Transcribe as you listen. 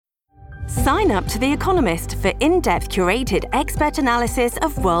Sign up to The Economist for in-depth curated expert analysis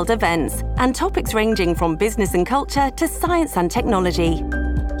of world events and topics ranging from business and culture to science and technology.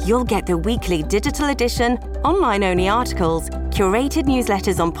 You'll get the weekly digital edition, online-only articles, curated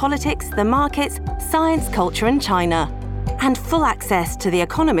newsletters on politics, the markets, science, culture and China, and full access to The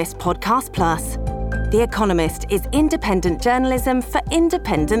Economist Podcast Plus. The Economist is independent journalism for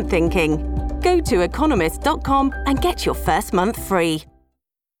independent thinking. Go to economist.com and get your first month free.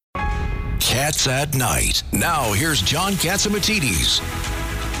 Cats at Night. Now, here's John Catsimatidis.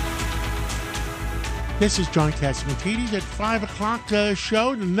 This is John Catsimatidis at 5 o'clock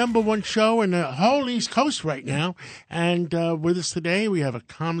show, the number one show in the whole East Coast right now. And with us today, we have a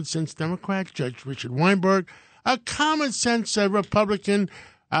common sense Democrat, Judge Richard Weinberg, a common sense Republican.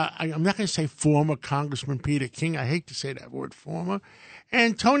 I'm not going to say former Congressman Peter King. I hate to say that word, former.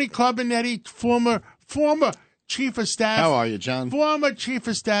 And Tony Carbonetti, former Chief of Staff. How are you, John? Former Chief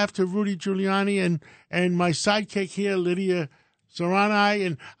of Staff to Rudy Giuliani and my sidekick here, Lydia Serrani.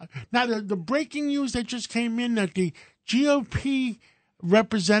 And now the breaking news that just came in that the GOP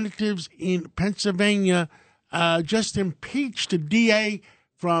representatives in Pennsylvania just impeached the DA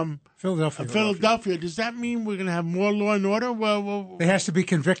from Philadelphia. Does that mean we're going to have more law and order? Well, it has to be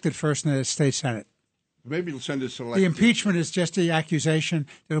convicted first in the state Senate. Maybe it'll send a select. The impeachment is just the accusation.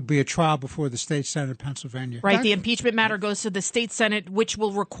 There'll be a trial before the state Senate of Pennsylvania. Right. The impeachment matter goes to the state Senate, which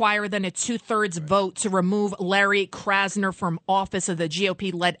will require then a 2/3 vote to remove Larry Krasner from office of the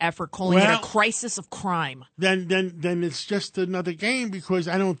GOP-led effort, calling it a crisis of crime. Then it's just another game because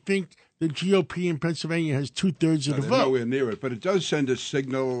I don't think the GOP in Pennsylvania has 2/3 of the vote. Nowhere near it, but it does send a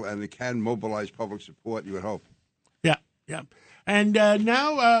signal, and it can mobilize public support. You would hope. Yeah. And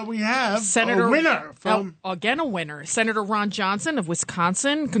now we have a winner from... again, a winner. Senator Ron Johnson of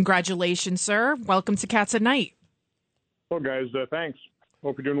Wisconsin. Congratulations, sir. Welcome to Cats at Night. Well, guys, thanks.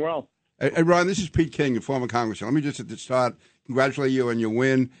 Hope you're doing well. Hey, Ron, this is Pete King, a former congressman. Let me just at the start congratulate you on your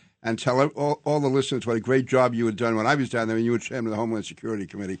win and tell all the listeners what a great job you had done when I was down there and you were chairman of the Homeland Security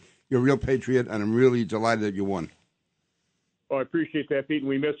Committee. You're a real patriot, and I'm really delighted that you won. Well, I appreciate that, Pete, and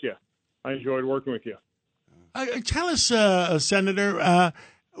we miss you. I enjoyed working with you. Tell us, Senator,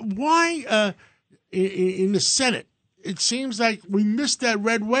 why in the Senate it seems like we missed that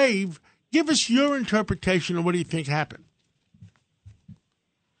red wave. Give us your interpretation of what do you think happened.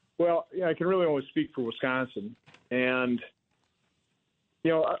 Well, I can really only speak for Wisconsin. And,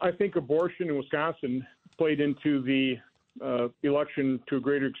 I think abortion in Wisconsin played into the election to a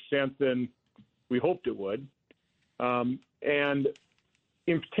greater extent than we hoped it would. And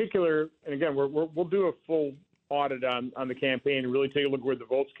in particular, and again, we'll do a full audit on the campaign and really take a look where the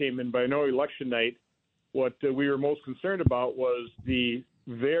votes came in. But I know election night, what we were most concerned about was the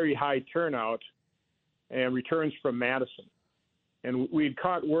very high turnout and returns from Madison. And we'd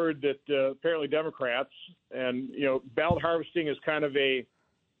caught word that apparently Democrats and, ballot harvesting is kind of a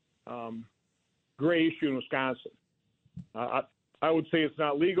gray issue in Wisconsin. I would say it's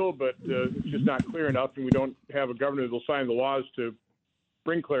not legal, but it's just not clear enough, and we don't have a governor that will sign the laws to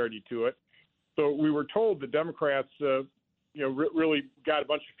bring clarity to it. So we were told that Democrats, really got a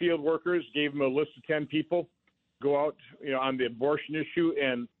bunch of field workers, gave them a list of 10 people, go out, on the abortion issue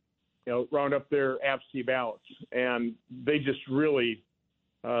and, round up their absentee ballots. And they just really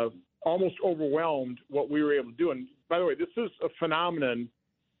almost overwhelmed what we were able to do. And by the way, this is a phenomenon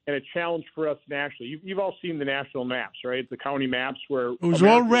and a challenge for us nationally. You've all seen the national maps, right? The county maps where it was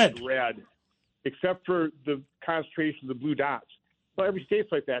all red, except for the concentration of the blue dots. Well, every state's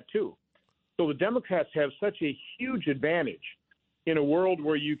like that, too. So the Democrats have such a huge advantage in a world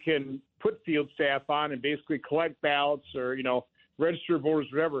where you can put field staff on and basically collect ballots or, register voters,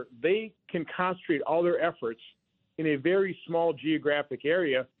 whatever. They can concentrate all their efforts in a very small geographic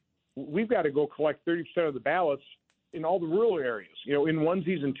area. We've got to go collect 30% of the ballots in all the rural areas, in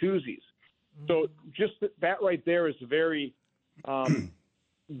onesies and twosies. So just that right there is a very,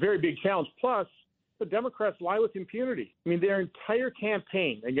 very big challenge. Plus, the Democrats lie with impunity. I mean, their entire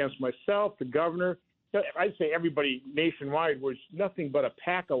campaign against myself, the governor, I'd say everybody nationwide was nothing but a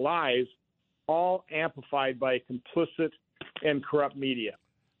pack of lies, all amplified by complicit and corrupt media.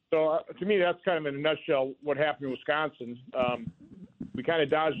 So to me, that's kind of in a nutshell what happened in Wisconsin. We kind of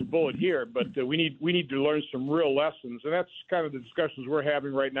dodged a bullet here, but we need to learn some real lessons, and that's kind of the discussions we're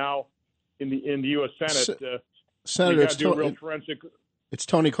having right now in the U.S. Senate. Senator, it's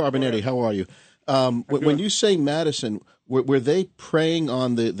Tony Carbonetti. How are you? When you say Madison, were they preying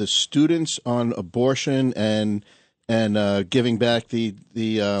on the students on abortion and giving back the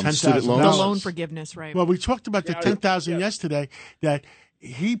student loans? The loan forgiveness, right? Well, we talked about the $10,000 yesterday. That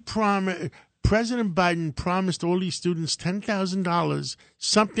he promised President Biden promised all these students $10,000,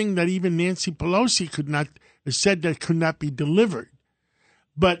 something that even Nancy Pelosi said that could not be delivered.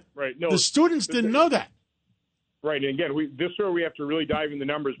 But the students didn't know that. Right. And again, this is where we have to really dive in the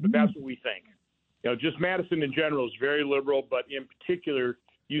numbers, but that's what we think. Just Madison in general is very liberal, but in particular,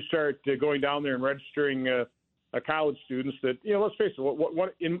 you start going down there and registering college students that, let's face it,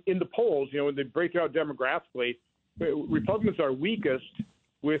 what in the polls, when they break it out demographically, Republicans are weakest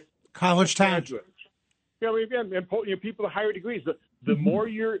with college towns. And people with higher degrees. The more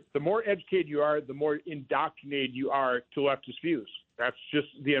educated you are, the more indoctrinated you are to leftist views. That's just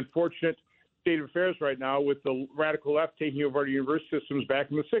the unfortunate state of affairs right now, with the radical left taking over our university systems back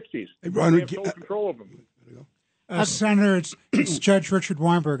in the 60s. Hey, Ron, we have full control of them. Senator, it's Judge Richard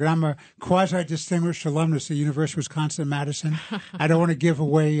Weinberg, and I'm a quasi-distinguished alumnus of the University of Wisconsin-Madison. I don't want to give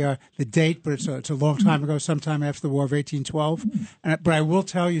away the date, but it's a long time ago, sometime after the War of 1812. But I will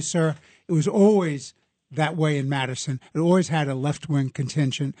tell you, sir, it was always that way in Madison. It always had a left-wing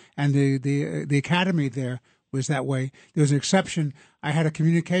contingent, and the academy there was that way. There was an exception. I had a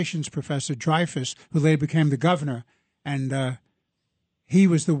communications professor, Dreyfus, who later became the governor, and he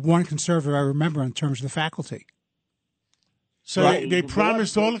was the one conservative I remember in terms of the faculty. So they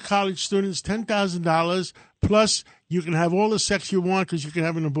promised all the college students $10,000, plus you can have all the sex you want because you can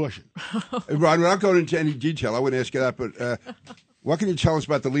have an abortion. Ron, we're not going into any detail. I wouldn't ask you that, but what can you tell us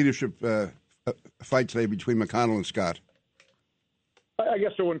about the leadership fight today between McConnell and Scott? I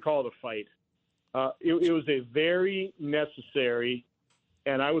guess I wouldn't call it a fight. It was a very necessary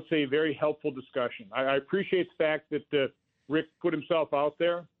and I would say very helpful discussion. I appreciate the fact that Rick put himself out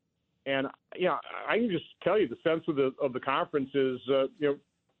there. And I can just tell you the sense of the conference is,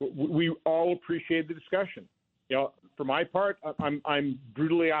 we all appreciate the discussion. For my part, I'm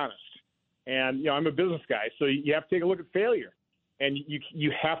brutally honest, and I'm a business guy, so you have to take a look at failure, and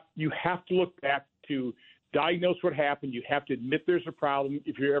you have to look back to diagnose what happened. You have to admit there's a problem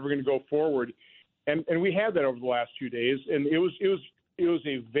if you're ever going to go forward, and we had that over the last 2 days, and it was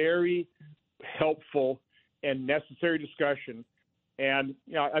a very helpful and necessary discussion. And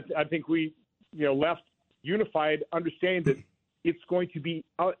I think we left unified, understanding that it's going to be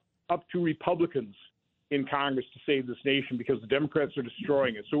up to Republicans in Congress to save this nation because the Democrats are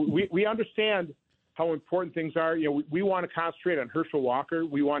destroying it. So we understand how important things are. We want to concentrate on Herschel Walker.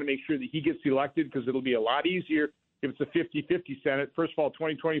 We want to make sure that he gets elected because it'll be a lot easier if it's a 50-50 Senate. First of all,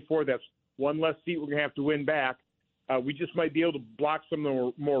 2024, that's one less seat we're going to have to win back. We just might be able to block some of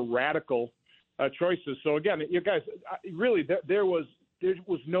the more radical choices. So again, you guys, really, there was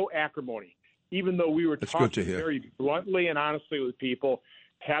no acrimony, even though we were talking very bluntly and honestly with people,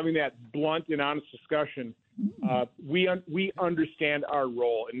 having that blunt and honest discussion. We understand our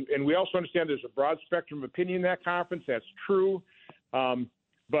role, and we also understand there's a broad spectrum of opinion in that conference. That's true,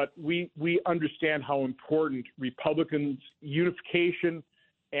 but we understand how important Republicans' unification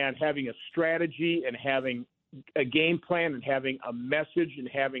and having a strategy and having a game plan and having a message and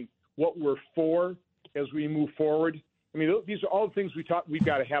having what we're for as we move forward. I mean, these are all the things we've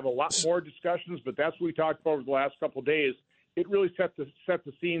got to have a lot more discussions, but that's what we talked about over the last couple of days. It really set the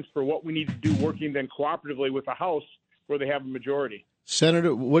scenes for what we need to do, working then cooperatively with the House where they have a majority.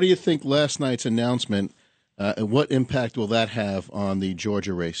 Senator, what do you think last night's announcement, and what impact will that have on the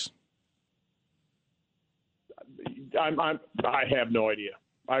Georgia race? I have no idea.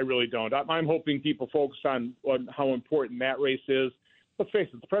 I really don't. I'm hoping people focus on how important that race is. Let's face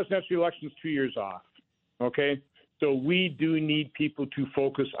it, the presidential election is 2 years off, okay? So we do need people to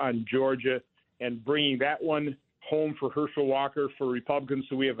focus on Georgia and bringing that one home for Herschel Walker, for Republicans,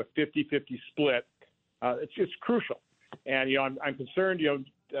 so we have a 50-50 split. It's crucial. And, I'm concerned,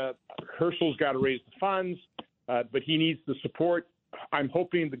 Herschel's got to raise the funds, but he needs the support. I'm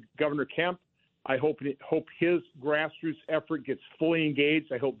hoping the Governor Kemp, I hope his grassroots effort gets fully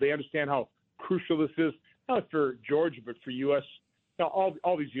engaged. I hope they understand how crucial this is, not only for Georgia, but for U.S.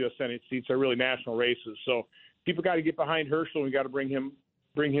 All these U.S. Senate seats are really national races. So people got to get behind Herschel, and we got to bring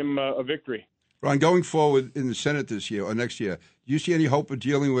him a victory. Ron, going forward in the Senate this year or next year, do you see any hope of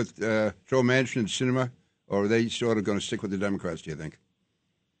dealing with Joe Manchin and Sinema, or are they sort of going to stick with the Democrats, do you think?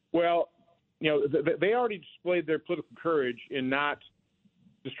 Well, they already displayed their political courage in not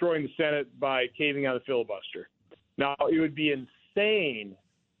destroying the Senate by caving on the filibuster. Now, it would be insane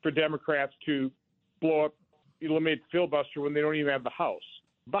for Democrats to eliminate the filibuster when they don't even have the House.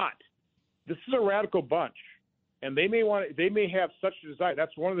 But this is a radical bunch, and they may have such a desire.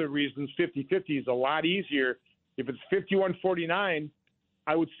 That's one of the reasons 50-50 is a lot easier. If it's 51-49,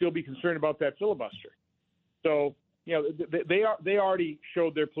 I would still be concerned about that filibuster. So, they already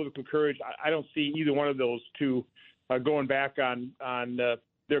showed their political courage. I don't see either one of those two going back on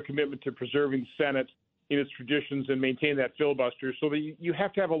their commitment to preserving the Senate in its traditions and maintain that filibuster. So that you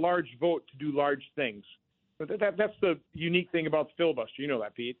have to have a large vote to do large things. But that's the unique thing about the filibuster. You know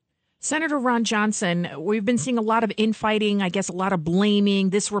that, Pete. Senator Ron Johnson, we've been seeing a lot of infighting, I guess a lot of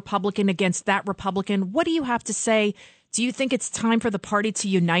blaming, this Republican against that Republican. What do you have to say? Do you think it's time for the party to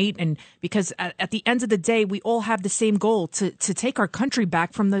unite? And because at the end of the day, we all have the same goal, to take our country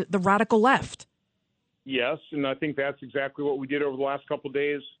back from the radical left. Yes, and I think that's exactly what we did over the last couple of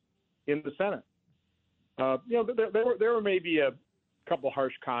days in the Senate. There were maybe a couple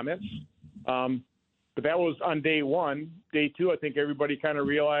harsh comments, but that was on day one. Day two, I think everybody kind of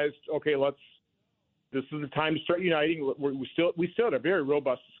realized, okay, this is the time to start uniting. We still had a very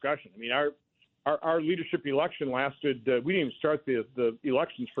robust discussion. I mean, our leadership election lasted. We didn't even start the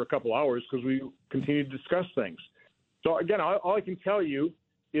elections for a couple hours because we continued to discuss things. So again, all I can tell you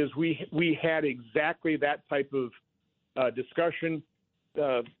is we had exactly that type of discussion,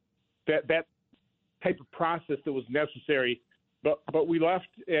 that type of process that was necessary. But we left,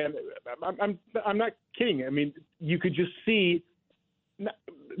 and I'm not kidding. I mean, you could just see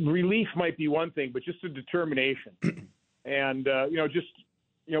relief might be one thing, but just a determination, and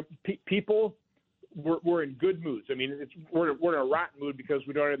people were in good moods. I mean, we're in a rotten mood because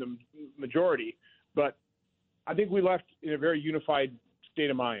we don't have the majority, but I think we left in a very unified state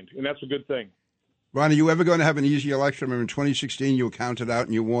of mind, and that's a good thing. Ron, are you ever going to have an easy election? I remember in 2016 you were counted out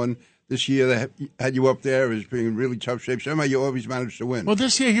and you won. This year they had you up there as being in really tough shape. Somehow you always managed to win. Well,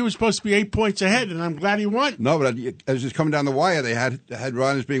 this year he was supposed to be 8 points ahead, and I'm glad he won. No, but as it's coming down the wire, they had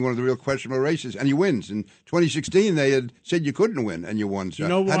Ron as being one of the real questionable races, and he wins. In 2016 they had said you couldn't win, and you won. So you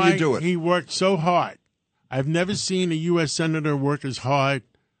know why? How do you do it? He worked so hard. I've never seen a U.S. Senator work as hard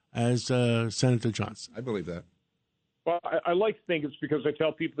as Senator Johnson. I believe that. Well, I like to think it's because I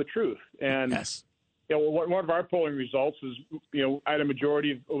tell people the truth. And yes. One of our polling results is, I had a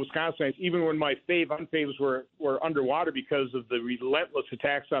majority of Wisconsinites, even when my unfaves were underwater because of the relentless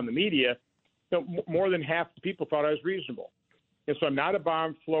attacks on the media, more than half the people thought I was reasonable. And so I'm not a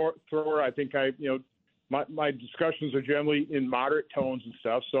bomb thrower. I think my discussions are generally in moderate tones and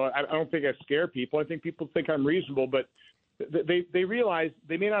stuff. So I don't think I scare people. I think people think I'm reasonable, but they realize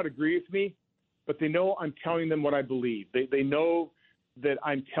they may not agree with me, but they know I'm telling them what I believe. They know that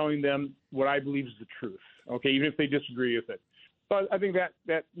I'm telling them what I believe is the truth, okay, even if they disagree with it. So I think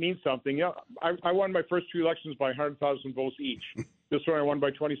that means something. I won my first two elections by 100,000 votes each. This one I won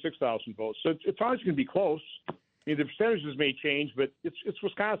by 26,000 votes. So it's always going to be close. I mean, the percentages may change, but it's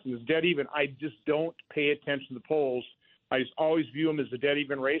Wisconsin. It's dead even. I just don't pay attention to the polls. I just always view them as a dead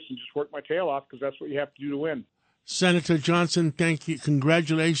even race and just work my tail off because that's what you have to do to win. Senator Johnson, thank you.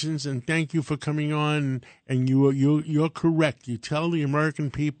 Congratulations, and thank you for coming on. And you're correct. You tell the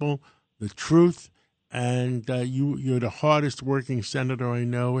American people the truth, and you're the hardest working senator I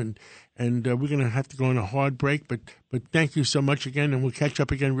know. And we're going to have to go on a hard break, but thank you so much again, and we'll catch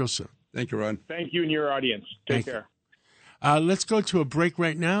up again real soon. Thank you, Ron. Thank you and your audience. Take care. Let's go to a break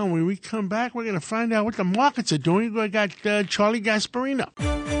right now. When we come back, we're going to find out what the markets are doing. We got Charlie Gasparino.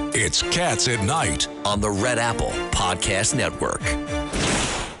 It's Cats at Night on the Red Apple Podcast Network.